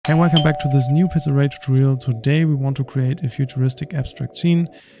Hey, welcome back to this new pixel array tutorial. Today we want to create a futuristic abstract scene.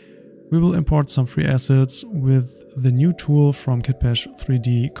 We will import some free assets with the new tool from Kitbash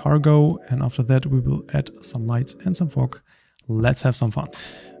 3D Cargo, and after that we will add some lights and some fog. Let's have some fun.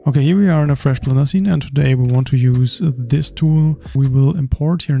 Okay, here we are in a fresh Blender scene, and today we want to use this tool. We will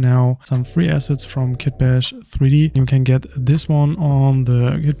import here now some free assets from Kitbash 3D. You can get this one on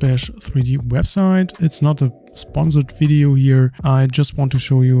the Kitbash 3D website. It's not a sponsored video here. I just want to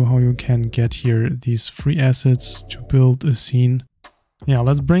show you how you can get here these free assets to build a scene. Yeah,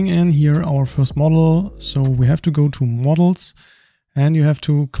 let's bring in here our first model. So we have to go to models and you have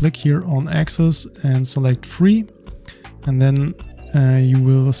to click here on axis and select free, and then you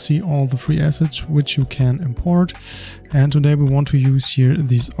will see all the free assets which you can import. And today we want to use here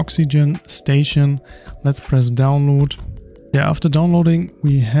this oxygen station. Let's press download. Yeah, after downloading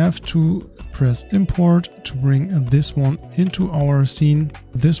we have to press import to bring this one into our scene.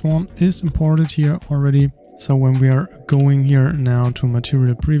 This one is imported here already. So when we are going here now to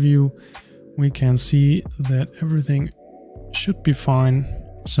material preview, we can see that everything should be fine.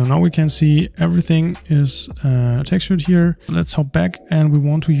 So now we can see everything is textured here. Let's hop back and we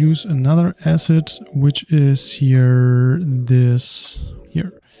want to use another asset, which is here, this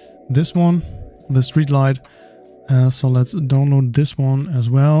one, the street light. So let's download this one as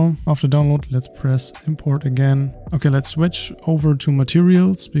well. After download, let's press import again. Okay, let's switch over to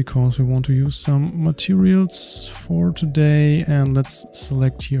materials because we want to use some materials for today. And let's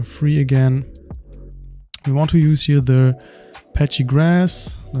select here free again. We want to use here the patchy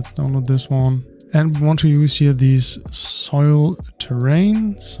grass. Let's download this one. And we want to use here these soil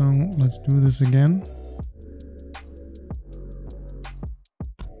terrain. So let's do this again.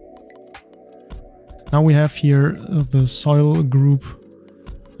 Now we have here the soil group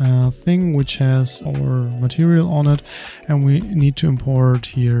thing, which has our material on it, and we need to import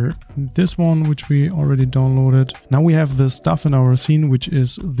here this one, which we already downloaded. Now we have the stuff in our scene, which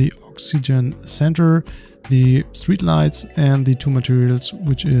is the oxygen center, the street lights, and the two materials,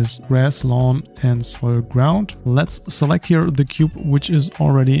 which is grass, lawn, and soil ground. Let's select here the cube, which is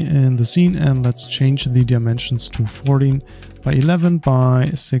already in the scene, and let's change the dimensions to 14 by 11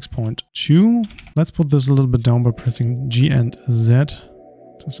 by 6.2. Let's put this a little bit down by pressing G and Z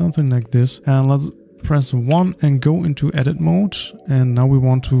to something like this. And let's press 1 and go into edit mode. And now we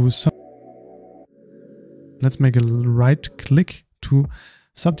want to let's make a right click to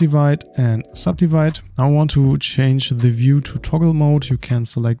subdivide and subdivide. Now I want to change the view to toggle mode. You can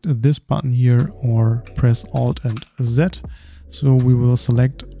select this button here or press Alt and Z. So we will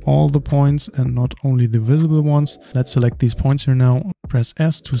select all the points and not only the visible ones. Let's select these points here now. Press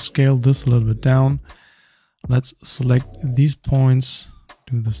S to scale this a little bit down. Let's select these points.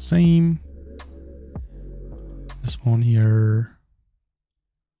 Do the same. This one here.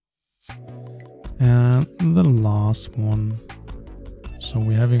 And the last one. So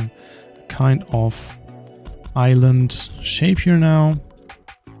we're having a kind of island shape here now.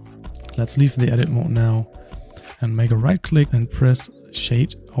 Let's leave the edit mode now and make a right click and press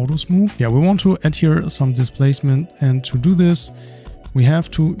shade auto smooth. Yeah, we want to add here some displacement, and to do this we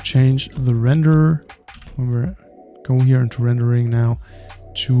have to change the render. When we go here into rendering now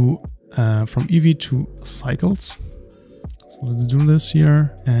to from Eevee to cycles. So let's do this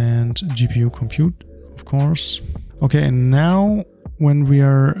here, and GPU compute, of course. Okay, and now when we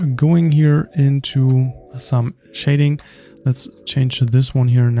are going here into some shading, let's change this one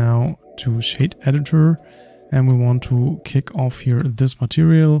here now to shade editor. And we want to kick off here this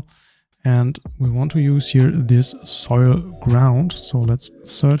material, and we want to use here this soil ground. So let's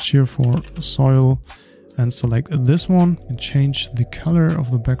search here for soil and select this one and change the color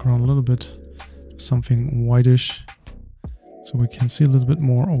of the background a little bit to something whitish, so we can see a little bit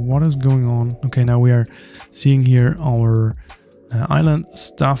more of what is going on. Okay, now we are seeing here our island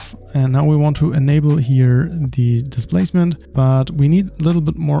stuff, and now we want to enable here the displacement, but we need a little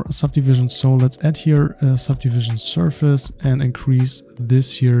bit more subdivision. So let's add here a subdivision surface and increase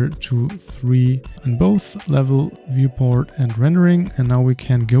this here to 3 in both level, viewport, and rendering. And now we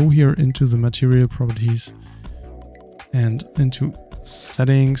can go here into the material properties and into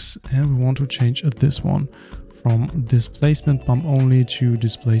settings, and we want to change this one from displacement bump only to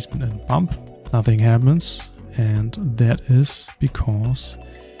displacement and bump. Nothing happens. And that is because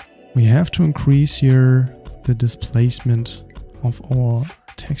we have to increase here the displacement of our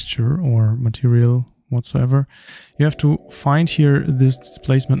texture or material whatsoever. You have to find here this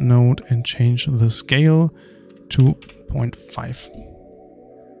displacement node and change the scale to 0.5.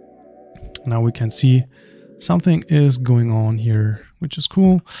 Now we can see something is going on here, which is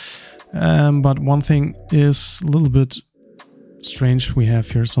cool. But one thing is a little bit strange. We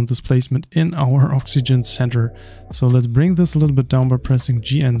have here some displacement in our oxygen center. So let's bring this a little bit down by pressing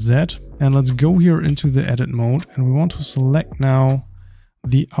G and Z. And let's go here into the edit mode. And we want to select now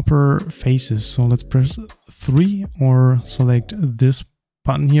the upper faces. So let's press 3 or select this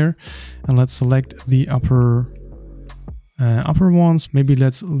button here. And let's select the upper ones. Maybe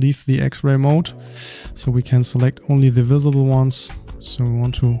let's leave the X-ray mode so we can select only the visible ones. So we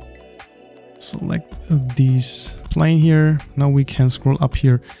want to select these plane here. Now we can scroll up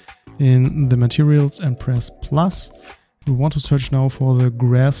here in the materials and press plus. We want to search now for the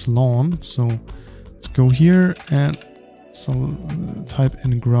grass lawn. So let's go here and type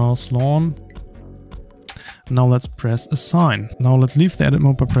in grass lawn. Now let's press assign. Now let's leave the edit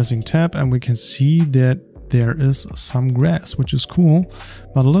mode by pressing tab, and we can see that there is some grass, which is cool,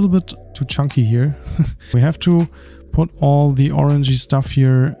 but a little bit too chunky here. We have to put all the orangey stuff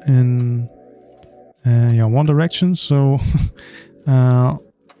here in one direction. So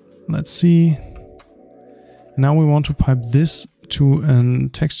let's see. Now we want to pipe this to a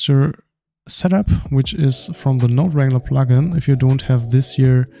texture setup, which is from the Node Wrangler plugin. If you don't have this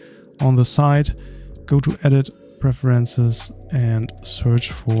here on the side, go to edit, preferences, and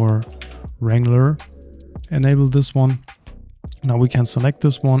search for Wrangler. Enable this one. Now we can select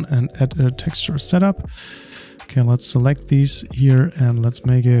this one and add a texture setup. Okay, let's select these here and let's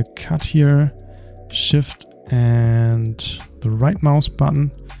make a cut here. Shift and the right mouse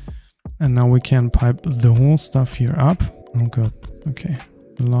button. And now we can pipe the whole stuff here up. Oh god. Okay,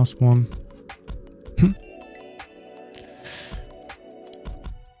 the last one.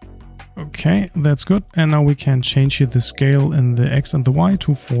 Okay, that's good. And now we can change here the scale in the X and the Y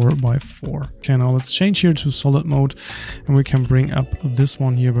to 4x4. Okay, now let's change here to solid mode, and we can bring up this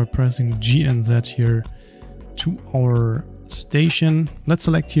one here by pressing G and Z here to our station. Let's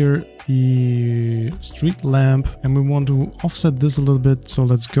select here the street lamp, and we want to offset this a little bit. So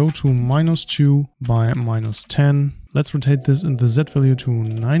let's go to -2 by -10. Let's rotate this in the Z value to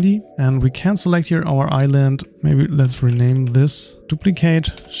 90, and we can select here our island. Maybe let's rename this.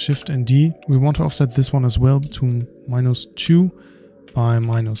 Duplicate, Shift and D. We want to offset this one as well to -2 by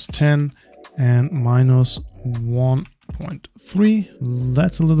 -10 and -1.3.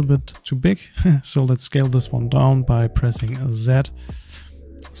 That's a little bit too big. So let's scale this one down by pressing Z.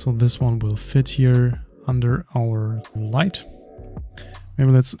 So this one will fit here under our light.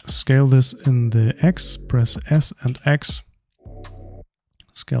 Maybe let's scale this in the X, press S and X.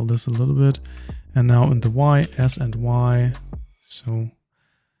 Scale this a little bit. And now in the Y, S and Y. So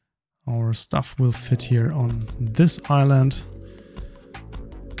our stuff will fit here on this island.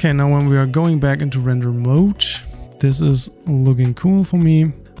 Okay, now when we are going back into render mode, this is looking cool for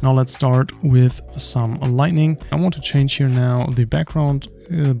me. Now let's start with some lightning. I want to change here now the background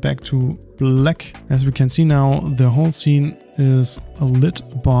back to black. As we can see now, the whole scene is lit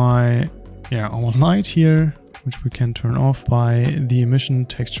by our light here, which we can turn off by the emission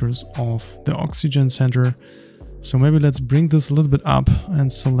textures of the oxygen center. So maybe let's bring this a little bit up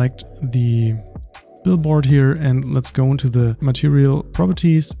and select the billboard here, and let's go into the material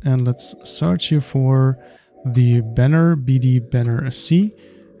properties and let's search here for the banner, BD banner C.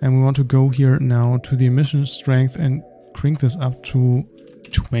 And we want to go here now to the emission strength and crank this up to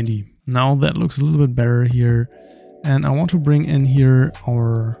 20. Now that looks a little bit better here. And I want to bring in here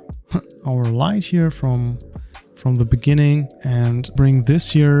our light here from the beginning and bring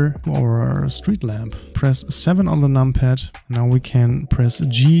this here to our street lamp. Press 7 on the numpad. Now we can press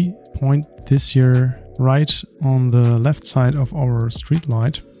G, point this here right on the left side of our street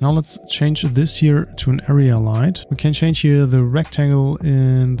light. Now let's change this here to an area light. We can change here the rectangle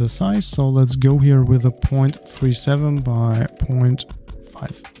in the size. So let's go here with a 0.37 by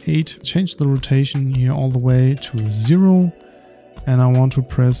 0.58. Change the rotation here all the way to 0. And I want to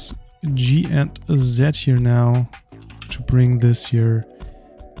press G and Z here now to bring this here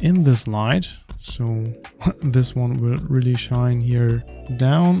in this light. So this one will really shine here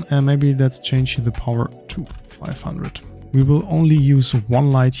down, and maybe let's change the power to 500. We will only use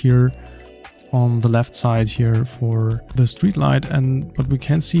one light here on the left side here for the street light, but we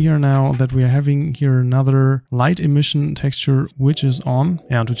can see here now that we are having here another light emission texture which is on.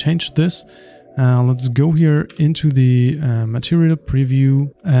 And to change this, let's go here into the material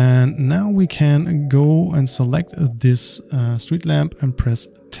preview, and now we can go and select this street lamp and press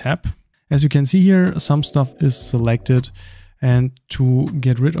tab. As you can see here, some stuff is selected, and to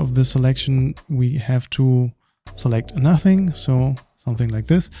get rid of the selection, we have to select nothing, so something like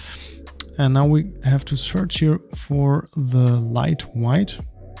this. And now we have to search here for the light white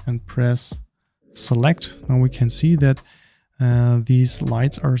and press select. Now we can see that these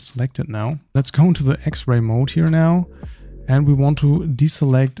lights are selected now. Let's go into the X-ray mode here now. And we want to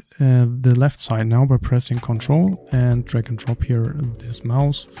deselect the left side now by pressing Ctrl and drag and drop here this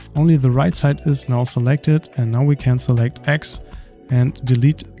mouse. Only the right side is now selected, and now we can select X and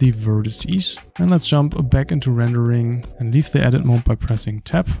delete the vertices. And let's jump back into rendering and leave the edit mode by pressing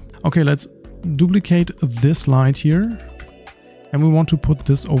Tab. Okay, let's duplicate this light here. And we want to put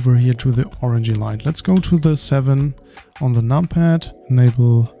this over here to the orangey light. Let's go to the 7 on the numpad,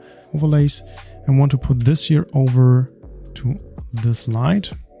 enable overlays, and want to put this here over to this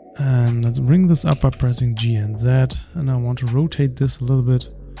light. And let's bring this up by pressing G and Z. And I want to rotate this a little bit.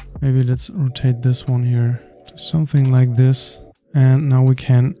 Maybe let's rotate this one here to something like this. And now we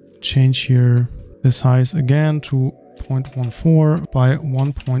can change here the size again to 0.14 by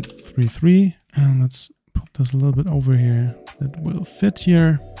 1.33. And let's put this a little bit over here. That will fit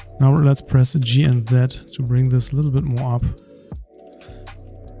here. Now let's press G and Z to bring this a little bit more up.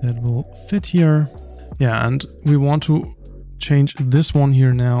 That will fit here. Yeah, and we want to change this one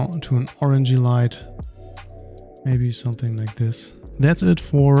here now to an orangey light. Maybe something like this. That's it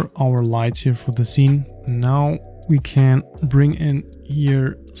for our lights here for the scene. Now we can bring in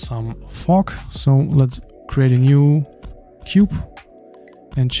here some fog. So let's create a new cube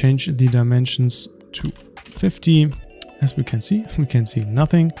and change the dimensions to 50. As we can see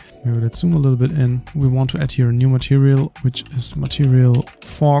nothing. Maybe let's zoom a little bit in. We want to add here a new material, which is material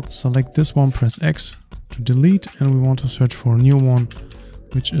fog. Select this one, press X to delete, and we want to search for a new one,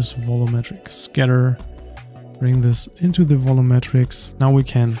 which is volumetric scatter. Bring this into the volumetrics. Now we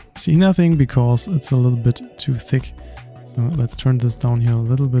can see nothing because it's a little bit too thick. So let's turn this down here a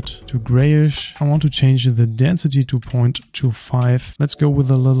little bit to grayish. I want to change the density to 0.25. Let's go with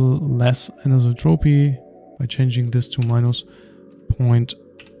a little less anisotropy by changing this to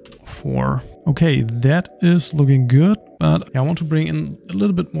 -0.4. Okay, that is looking good, but I want to bring in a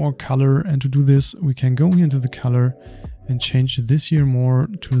little bit more color, and to do this we can go here into the color and change this here more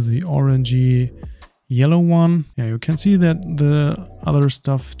to the orangey yellow one. Yeah, you can see that the other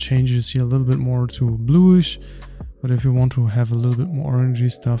stuff changes here a little bit more to bluish, but if you want to have a little bit more orangey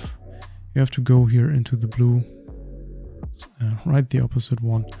stuff, you have to go here into the blue. Right, the opposite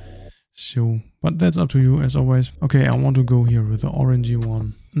one. So, but that's up to you as always. Okay, I want to go here with the orangey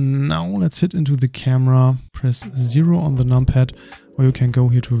one. Now let's hit into the camera, press 0 on the numpad, or you can go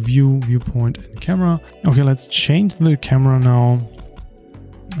here to view, viewpoint, and camera. Okay, let's change the camera now.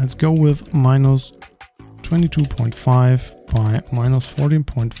 Let's go with -22.5 by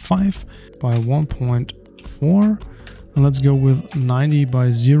 -14.5 by 1.4. And let's go with 90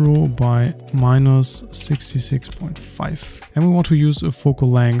 by 0 by -66.5. And we want to use a focal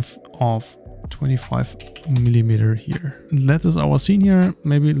length of 25mm here. That is our scene here.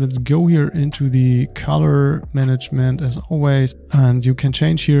 Maybe let's go here into the color management as always. And you can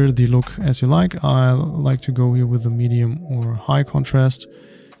change here the look as you like. I like to go here with a medium or high contrast,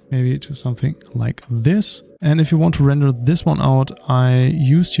 maybe to something like this. And if you want to render this one out, I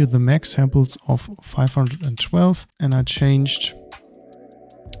used here the max samples of 512 and I changed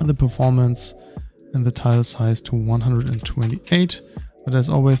the performance and the tile size to 128. But as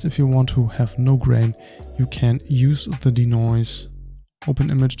always, if you want to have no grain, you can use the denoise, open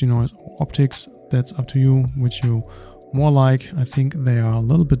image denoise or optics. That's up to you, which you more like. I think they are a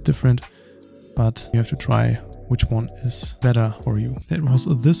little bit different, but you have to try which one is better for you. That was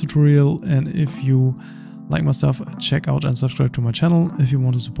this tutorial, and if you like my stuff, check out and subscribe to my channel. If you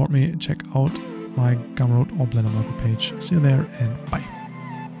want to support me, check out my Gumroad or Blender Market page. See you there, and bye.